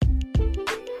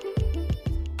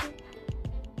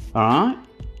Alright?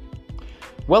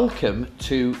 Welcome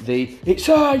to the It's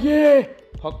Our Year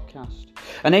podcast,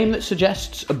 a name that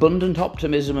suggests abundant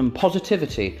optimism and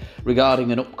positivity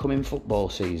regarding an upcoming football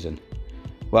season.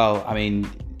 Well, I mean,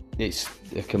 it's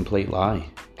a complete lie,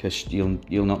 because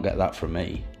you'll not get that from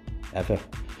me, ever.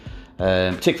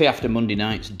 Particularly after Monday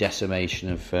night's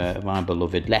decimation of my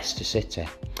beloved Leicester City.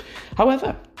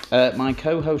 However, my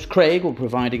co-host Craig will be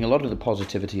providing a lot of the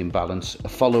positivity and balance, a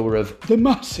follower of the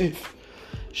massive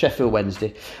Sheffield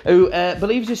Wednesday, who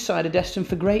believes his side are destined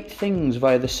for great things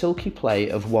via the silky play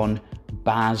of one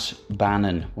Baz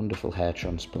Bannon. Wonderful hair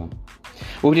transplant.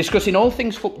 We'll be discussing all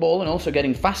things football and also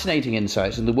getting fascinating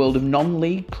insights in the world of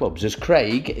non-league clubs, as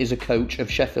Craig is a coach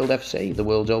of Sheffield FC, the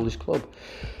world's oldest club,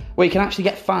 where you can actually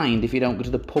get fined if you don't go to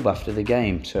the pub after the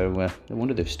game. So no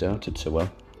wonder they've started so well.